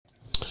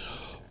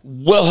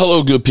Well,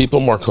 hello, good people.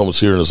 Mark Holmes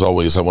here, and as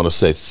always, I want to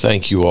say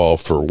thank you all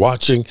for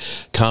watching,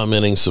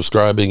 commenting,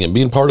 subscribing, and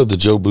being part of the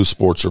Joe Boost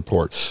Sports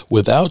Report.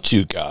 Without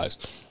you guys,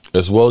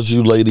 as well as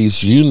you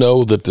ladies, you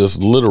know that this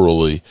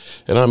literally,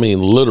 and I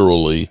mean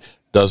literally,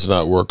 does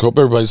not work. Hope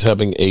everybody's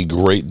having a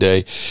great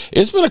day.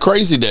 It's been a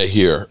crazy day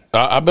here.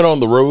 I've been on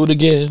the road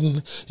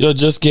again.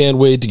 Just can't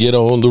wait to get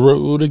on the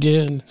road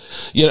again.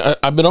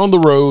 I've been on the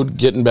road,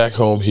 getting back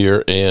home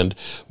here, and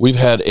we've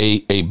had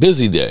a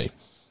busy day.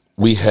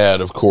 We had,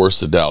 of course,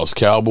 the Dallas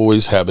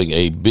Cowboys having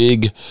a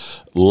big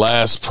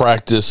last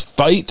padded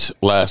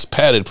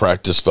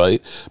practice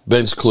fight.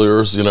 Bench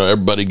clears,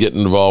 everybody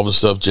getting involved and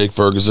stuff. Jake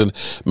Ferguson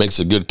makes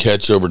a good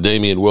catch over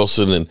Damian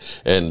Wilson,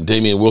 and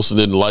Damian Wilson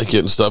didn't like it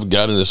and stuff,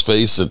 got in his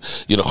face, and,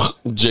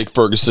 Jake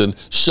Ferguson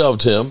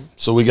shoved him.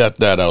 So we got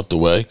that out the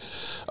way.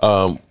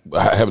 I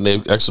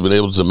haven't actually been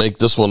able to make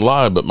this one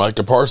live, but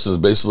Micah Parsons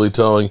basically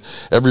telling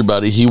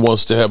everybody he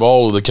wants to have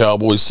all of the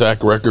Cowboys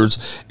sack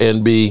records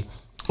and be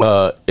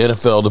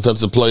NFL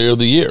Defensive Player of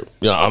the Year.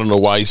 I don't know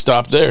why he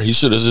stopped there. He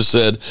should have just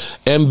said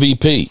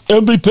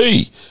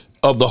MVP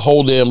of the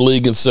whole damn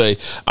league and say,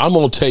 I'm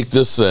going to take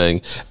this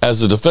thing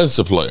as a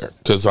defensive player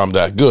because I'm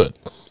that good.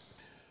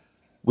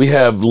 We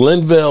have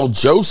Linval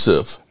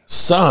Joseph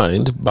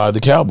signed by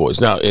the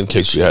Cowboys. Now, in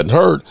case you hadn't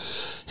heard,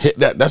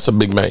 that's a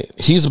big man.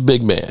 He's a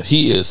big man.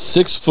 He is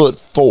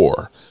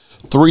 6'4",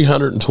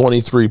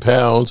 323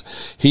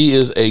 pounds. He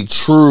is a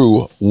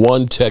true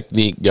one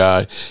technique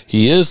guy.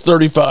 He is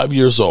 35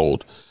 years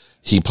old.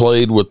 He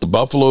played with the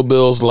Buffalo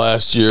Bills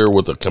last year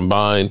with a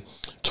combined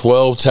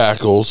 12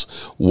 tackles,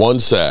 1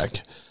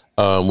 sack.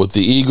 With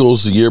the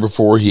Eagles the year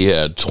before, he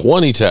had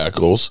 20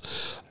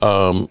 tackles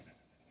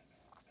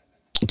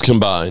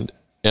combined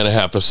and a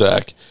half a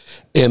sack.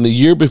 And the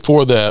year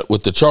before that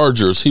with the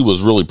Chargers, he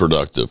was really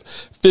productive.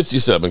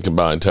 57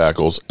 combined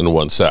tackles and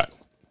 1 sack.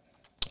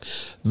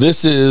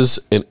 This is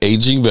an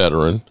aging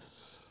veteran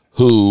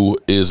who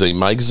is a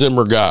Mike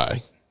Zimmer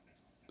guy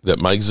that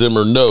Mike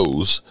Zimmer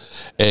knows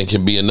and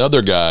can be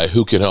another guy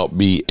who can help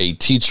be a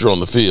teacher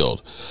on the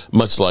field,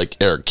 much like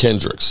Eric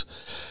Kendricks.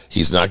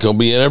 He's not going to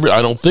be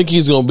I don't think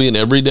he's going to be an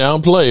every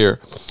down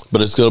player,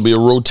 but it's going to be a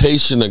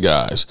rotation of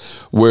guys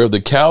where the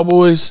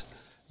Cowboys,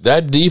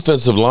 that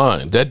defensive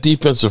line, that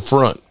defensive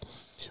front,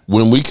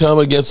 when we come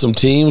against some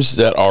teams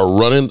that are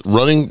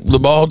running the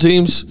ball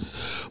teams,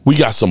 we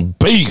got some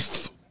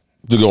beef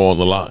to go on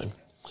the line.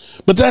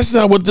 But that's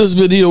not what this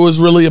video is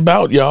really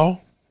about,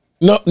 y'all.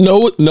 No,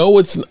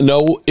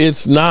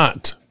 it's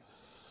not.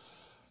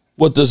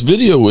 What this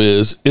video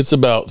is, it's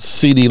about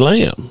Ceedee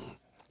Lambs.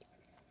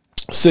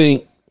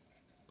 See,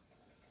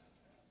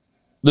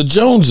 the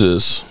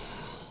Joneses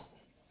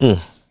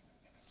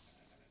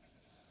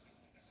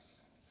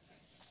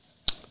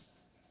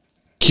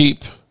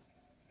keep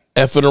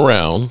effing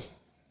around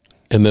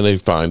and then they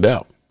find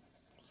out.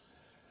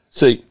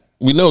 See,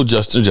 we know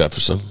Justin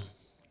Jefferson,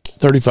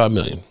 35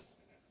 million,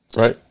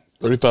 right?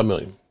 35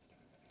 million.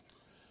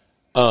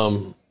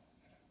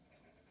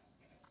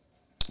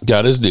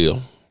 Got his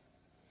deal.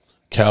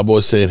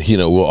 Cowboys saying,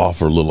 we'll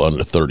offer a little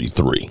under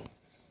 33.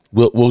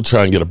 We'll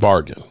try and get a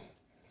bargain.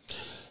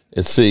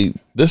 And see,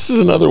 this is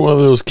another one of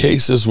those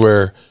cases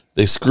where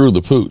they screw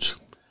the pooch.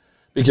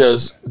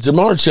 Because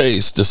Marr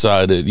Chase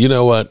decided, you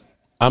know what?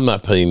 I'm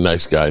not paying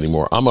nice guy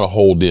anymore. I'm going to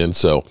hold in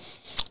so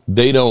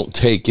they don't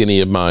take any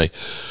of my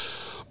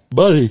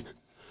money,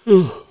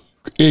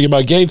 any of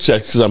my game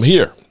checks because I'm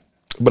here,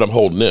 but I'm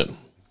holding in.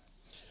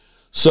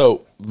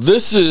 So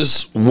this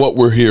is what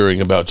we're hearing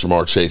about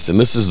Marr Chase, and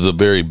this is the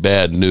very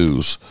bad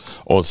news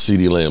on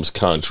Ceedee Lambs'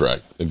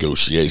 contract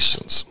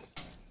negotiations.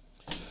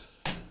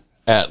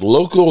 At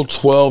Local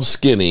 12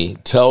 Skinny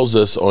tells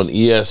us on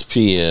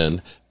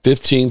ESPN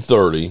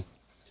 1530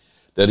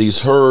 that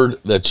he's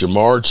heard that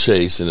Marr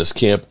Chase and his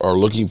camp are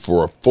looking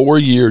for a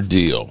 4-year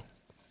deal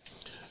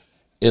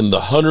in the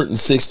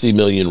 $160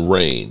 million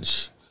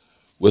range,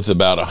 with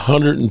about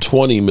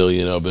 $120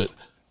 million of it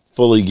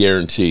fully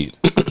guaranteed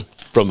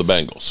from the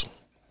Bengals.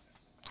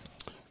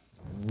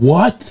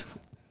 What?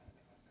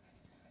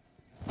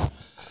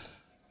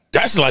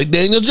 That's like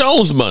Daniel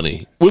Jones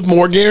money with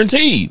more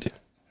guaranteed.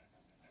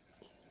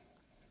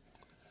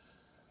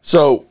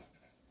 So,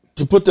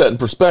 to put that in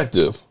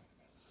perspective,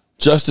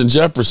 Justin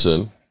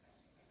Jefferson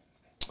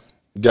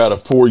got a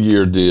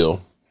 4-year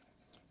deal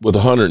with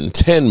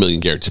 $110 million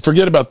guaranteed.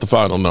 Forget about the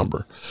final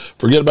number.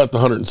 Forget about the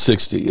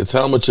 160. It's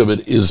how much of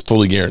it is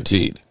fully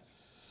guaranteed.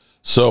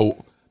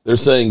 So they're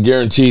saying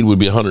guaranteed would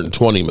be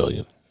 $120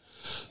 million.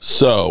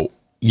 So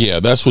yeah,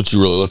 that's what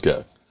you really look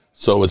at.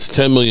 So it's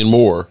 $10 million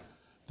more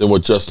than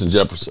what Justin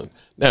Jefferson.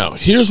 Now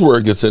here's where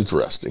it gets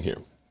interesting here.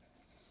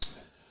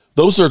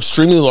 Those are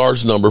extremely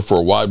large number for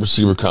a wide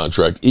receiver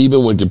contract,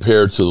 even when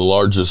compared to the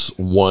largest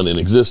one in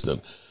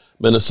existence.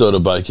 Minnesota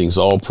Vikings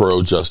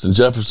All-Pro Justin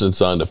Jefferson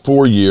signed a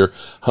 4-year,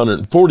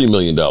 $140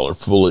 million,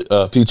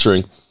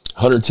 featuring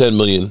 $110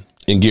 million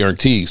in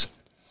guarantees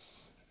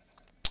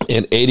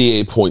and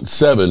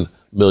 $88.7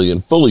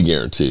 million fully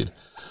guaranteed.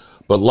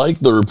 But like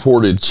the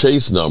reported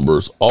Chase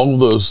numbers, all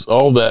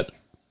that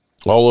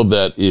All of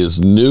that is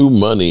new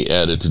money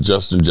added to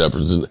Justin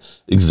Jefferson's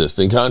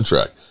existing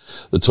contract.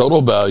 The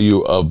total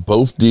value of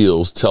both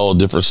deals tell a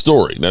different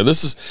story. Now,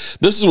 this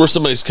is where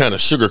somebody's kind of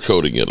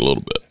sugarcoating it a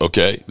little bit,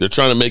 okay? They're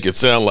trying to make it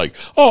sound like,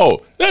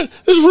 oh,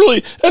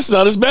 that's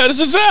not as bad as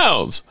it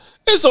sounds.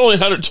 It's only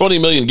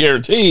 $120 million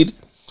guaranteed.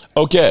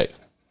 Okay.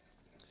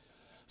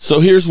 So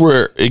here's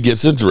where it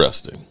gets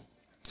interesting.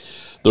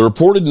 The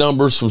reported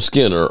numbers from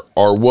Skinner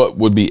are what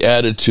would be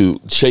added to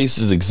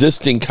Chase's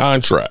existing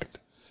contract.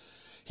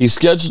 He's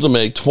scheduled to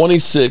make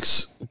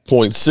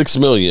 $26.6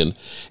 million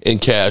in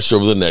cash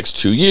over the next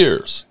 2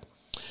 years.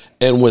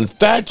 And when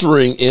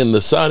factoring in the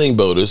signing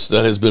bonus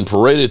that has been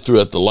paraded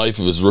throughout the life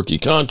of his rookie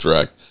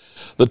contract,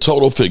 the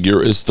total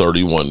figure is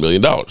 $31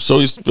 million. So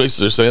he's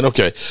basically saying,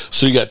 okay,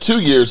 so you got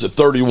 2 years at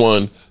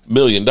 $31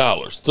 million,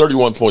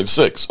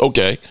 31.6.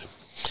 Okay.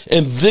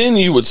 And then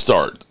you would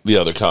start the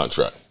other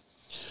contract.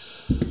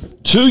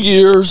 2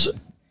 years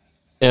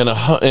and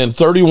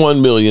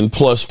 31 million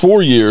plus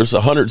 4 years,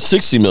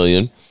 160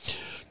 million,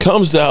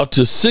 comes out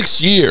to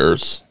 6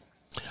 years,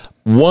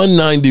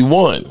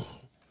 191.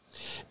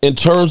 In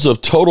terms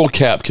of total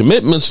cap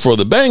commitments for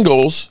the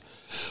Bengals,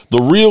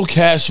 the real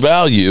cash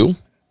value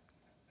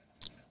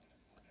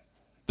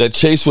that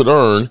Chase would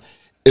earn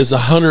is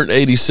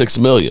 186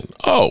 million.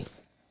 Oh,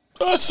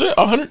 that's it.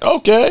 100.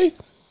 Okay.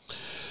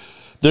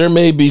 There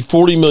may be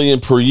 40 million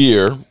per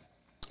year.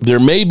 There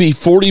may be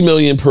 40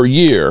 million per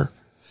year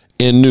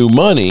in new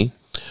money,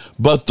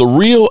 but the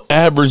real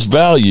average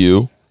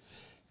value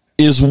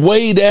is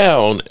way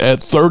down at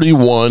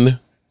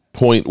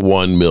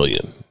 31.1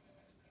 million.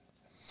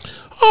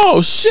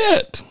 Oh,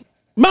 shit.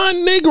 My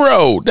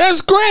Negro.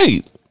 That's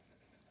great.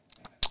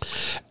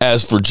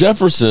 As for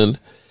Jefferson,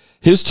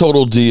 his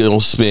total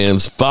deal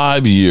spans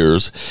 5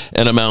 years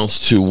and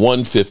amounts to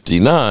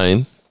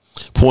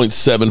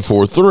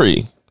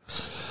 159.743.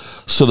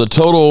 So the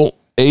total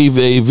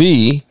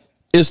AAV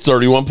is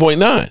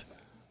 31.9.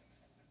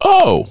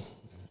 Oh,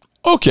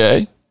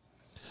 okay.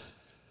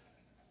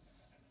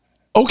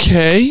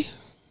 Okay.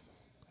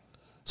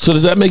 So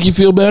does that make you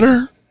feel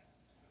better?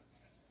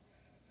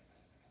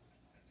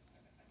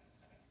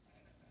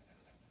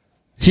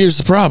 Here's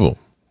the problem.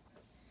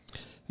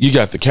 You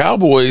got the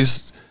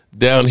Cowboys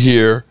down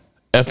here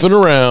effing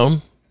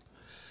around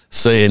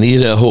saying, you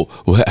know,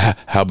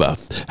 how about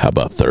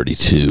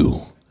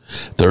 32?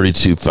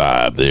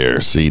 32.5 there,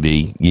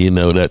 Ceedee. You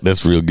know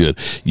that's real good.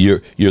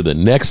 You're the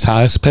next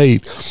highest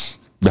paid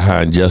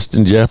behind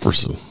Justin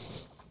Jefferson.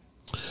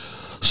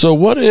 So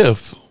what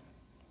if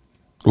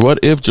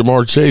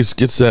Marr Chase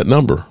gets that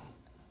number?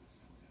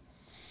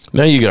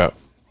 Now you got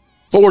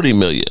 40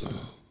 million.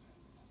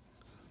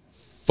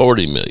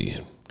 40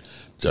 million.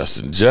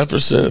 Justin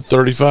Jefferson at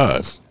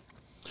 35.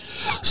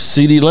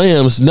 Ceedee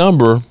Lambs'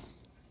 number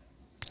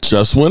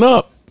just went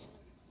up.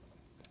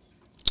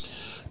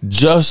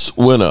 Just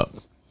went up.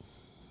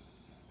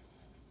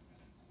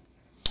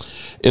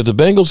 If the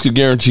Bengals could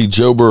guarantee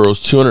Joe Burrow's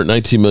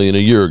 $219 million a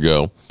year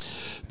ago,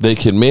 they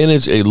can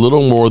manage a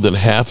little more than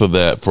half of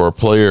that for a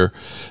player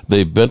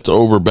they bent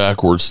over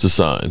backwards to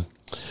sign.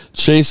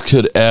 Chase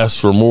could ask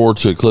for more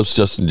to eclipse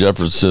Justin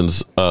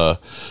Jefferson's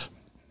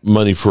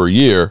money for a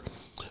year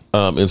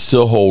and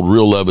still hold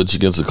real leverage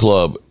against the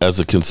club as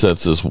a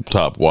consensus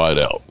top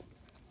wideout.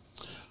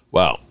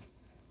 Wow.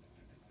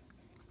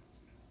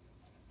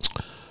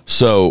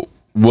 So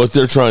what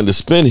they're trying to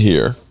spin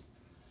here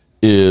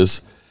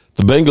is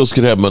the Bengals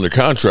could have him under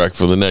contract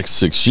for the next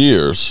 6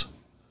 years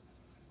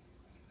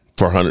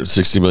for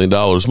 $160 million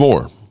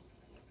more.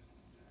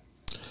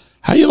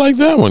 How you like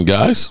that one,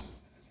 guys?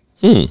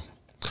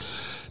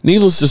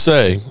 Needless to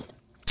say,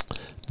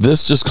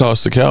 this just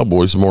cost the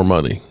Cowboys more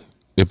money,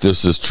 if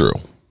this is true.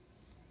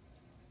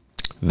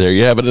 There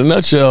you have it in a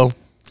nutshell.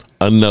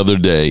 Another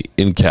day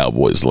in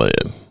Cowboys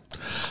land.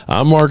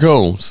 I'm Mark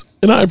Holmes,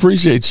 and I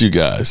appreciate you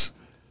guys.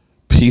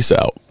 Peace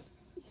out.